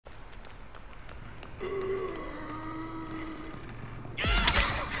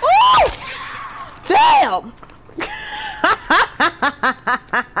help.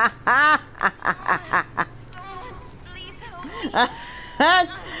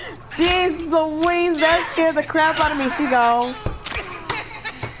 Jeez Louise, that scared the crap out of me. She gone.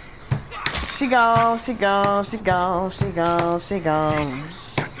 She gone, she gone, she gone, she gone, she gone.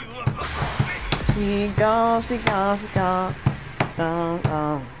 She gone, she gone, she gone,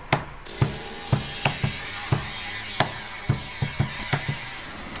 gone.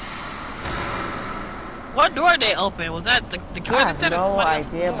 What door did they open? Was that the door that said no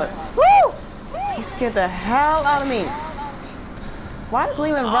idea, but woo! You scared the hell out of me. Why is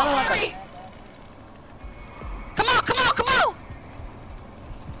Leland running like a... Come on, come on, come on!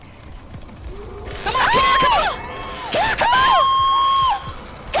 Come on, Kara, come on! Kara, come on!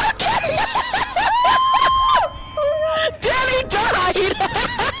 Damn, he died!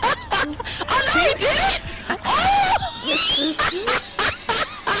 Oh no, he did it! Oh!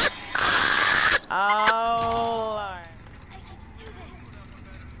 Oh, Lord.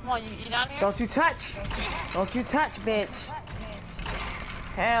 Come on, you down here? Don't you touch! Don't you touch, bitch!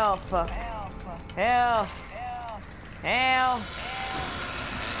 Help! Help! Help!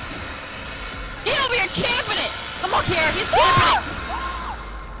 He over here camping it! Come on, Kara, he's camping it!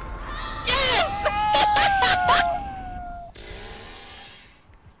 Yes!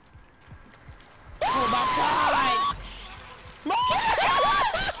 Oh my God!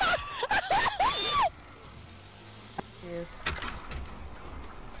 Yes.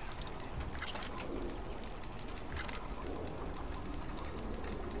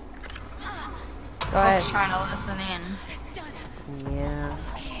 Go ahead. Trying to listen in. Yeah.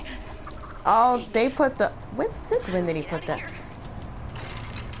 Oh, they put the... Since when did he put that?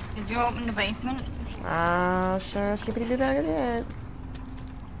 Did you open the basement? Sure. Skippity doo dog again.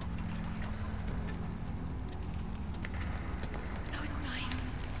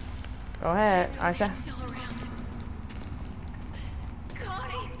 Go ahead, Aisha.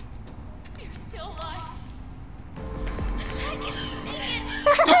 Connie, you're still alive.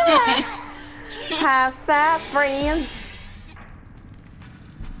 Have fat friends.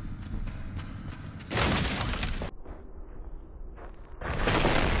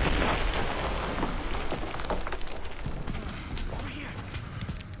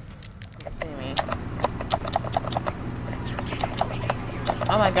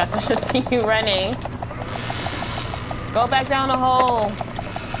 Oh my gosh, I should see you running. Go back down the hole.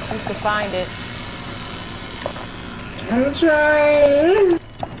 Just to find it. I'm trying.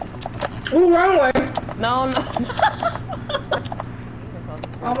 Ooh, wrong way. No.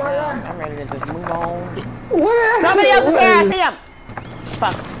 Oh my God. I'm ready to just move on. What? Somebody else is here. I see him.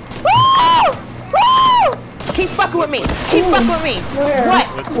 Fuck. Woo! Woo! Keep fucking with me. Keep fucking with me. Where? What?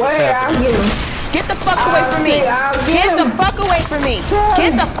 Where? I'll get him. Get the fuck away from me. Get the fuck away from me.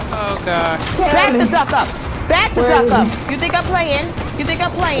 Get the. Oh God. Back the duck up. Back the duck up. You think I'm playing? You think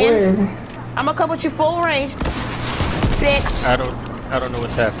I'm playing? Where is it? I'm gonna come with you full range, bitch. I don't know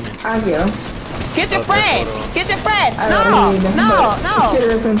what's happening. I'll get him. Get your friend. Get your friend. I No, don't need him, no, but no.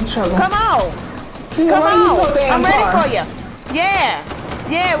 Kira's in trouble. Come on. Kira, Come why you on. so damn I'm ready far? for you. Yeah.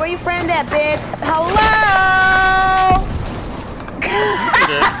 Yeah, where your friend at, bitch? Hello.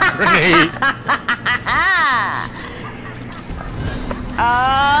 Grenade.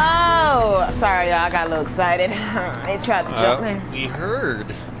 Oh, sorry, y'all. I got a little excited. They tried to jump in. We heard.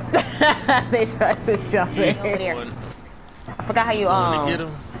 They tried to jump in over there. I forgot how you Get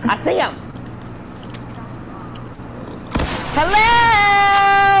him. I see him.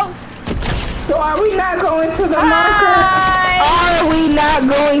 Hello. So are we not going to the marker? Are we not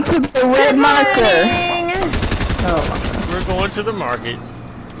going to the red marker? Oh my God. We're going to the market.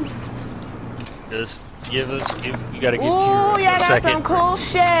 Just you gotta give Ooh, you y'all a got second. some cool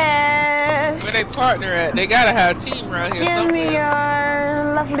shit. Where they partner at? They gotta have a team around here Give somewhere. me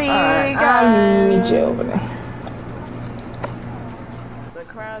your lovely Alright, guys. I'll meet you over there. The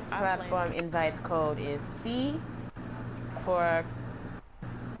cross-platform invite code is C for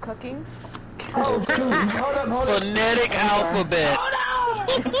cooking. Oh, dude, hold up. Phonetic alphabet.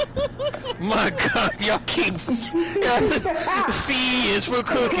 My God, y'all keep. C is for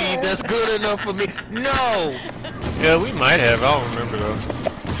cookie. That's good enough for me. No. Yeah, we might have. I don't remember though.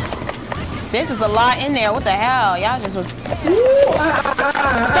 This is a lot in there. What the hell? Y'all just was. Stop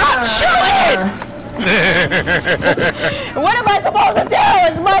shooting! What am I supposed to do?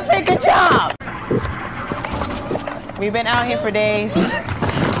 It's my freaking job. We've been out here for days,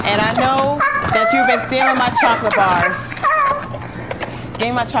 and I know that you've been stealing my chocolate bars. Give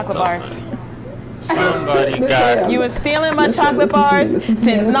me my chocolate bars. Somebody got. You were stealing my chocolate bars since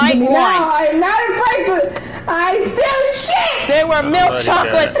night one. No, I'm not afraid to. I still shit. They were milk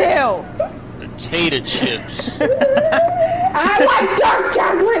chocolate too. potato chips. I like dark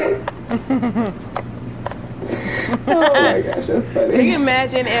chocolate. Oh my gosh, that's funny. Can you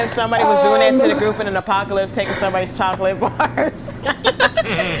imagine if somebody was doing that to the group in an apocalypse, taking somebody's chocolate bars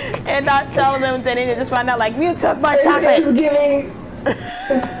and not telling them that they just find out like, you took my chocolate. It's giving.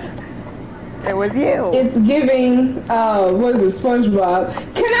 It was you. It's giving. What is it, SpongeBob?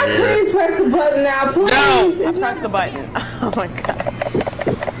 Can I please press the button now, please? No! I pressed the button. Oh my god.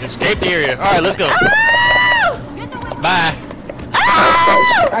 Escape the area. Alright, let's go. Oh! Bye.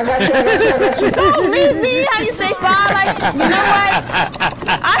 I got you. Don't leave me. How you say bye? Like, you know what?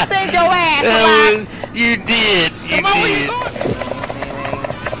 I saved your ass. You did. You did.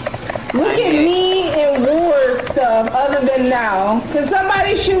 Look at me and war stuff other than now. Can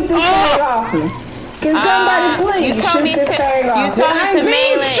somebody shoot this thing off me? Can somebody please shoot this thing off me? You told me to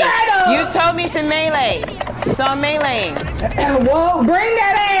melee. Straight up. You told me to melee. So I'm meleeing. Well, bring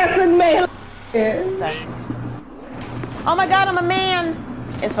that ass to melee. Oh my god, I'm a man.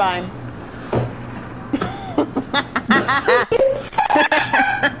 It's fine.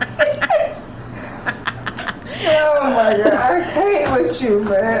 Oh my god, I hate with you,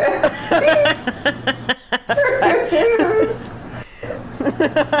 man.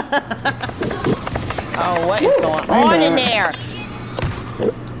 Oh, what is going on in there?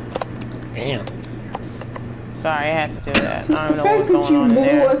 Damn. Sorry, I had to do that. I don't know The what's fact that going you on in blew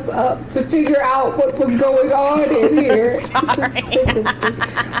there. us up to figure out what was going on in here. Sorry. Okay,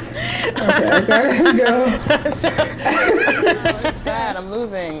 I gotta go. It's bad, I'm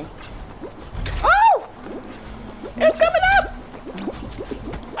losing. Oh! It's coming up!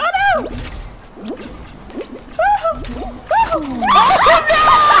 Oh no! Oh no!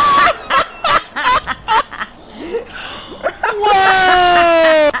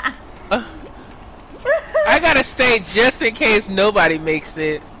 Whoa! I gotta stay just in case nobody makes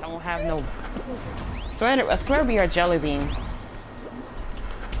it. I don't have no. I swear we are jelly beans.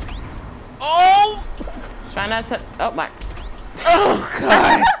 Oh! Try not to. Oh my. Oh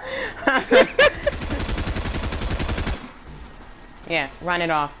god! Yeah, run it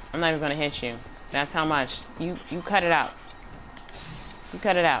off. I'm not even gonna hit you. That's how much. You cut it out. You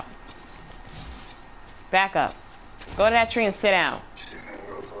cut it out. Back up. Go to that tree and sit down.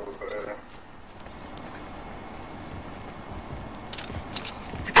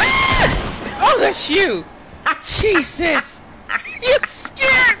 Oh, that's you! Jesus! You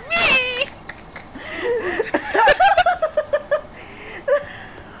scared me!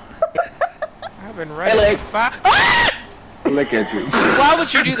 I've been running like 5. Ah! Look at you. Why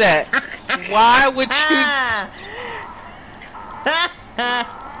would you do that? Why would you?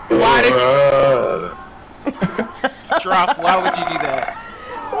 Why did you? Drop. Why would you do that?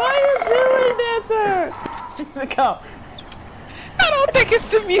 Why are you doing that, sir? Go. I don't think it's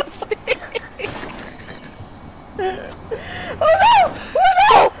the music. Oh no! Oh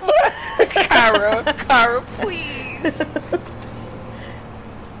no! Kara, please.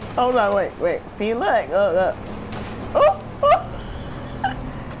 Hold on, wait. See, look. Oh.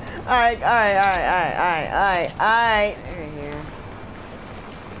 Alright. Here.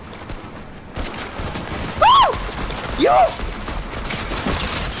 Woo! Yo!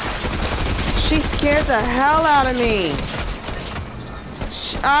 She scared the hell out of me.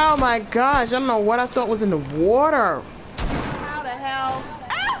 Oh my gosh, I don't know what I thought was in the water. How the hell?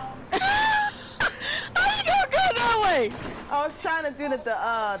 How you gonna go that way? I was trying to do the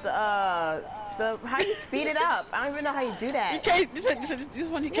how you speed it up. I don't even know how you do that. You can't. This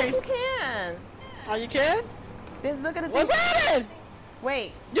one you Yes, can't. you can. Oh, you can? Just look at the What's thing. that?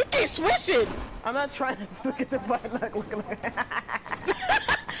 Wait, You can't switch it. I'm not trying to look at the button. Look.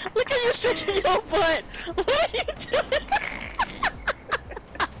 Look at you shaking your butt. What are you doing?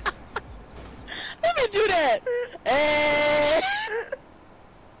 Let me do that. Hey.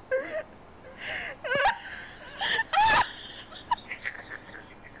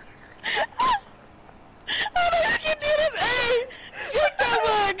 Oh no, you can do this. Hey, shake that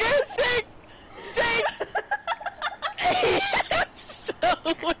one. Good shake. Hey, that's so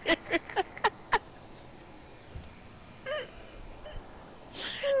weird.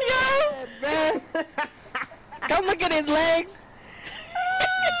 Yo, man. Come look at his legs.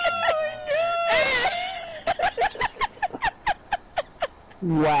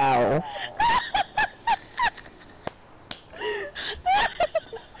 Wow.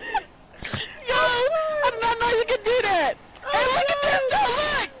 Yo, I did not know you could do that. Hey, look at this, though,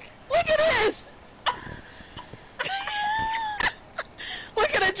 look at this.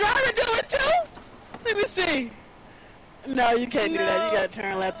 Look at the driver do it too. Let me see. No, you can't do that. You gotta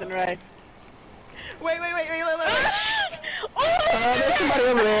turn left and right. Wait. Oh, There's somebody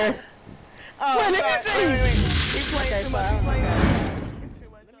over there. Oh, Wait, let me sorry. see. Wait. He played too much. He played too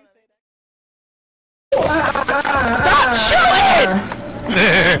much. Stop shooting!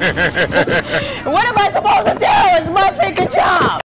 What am I supposed to do? It's my freaking job!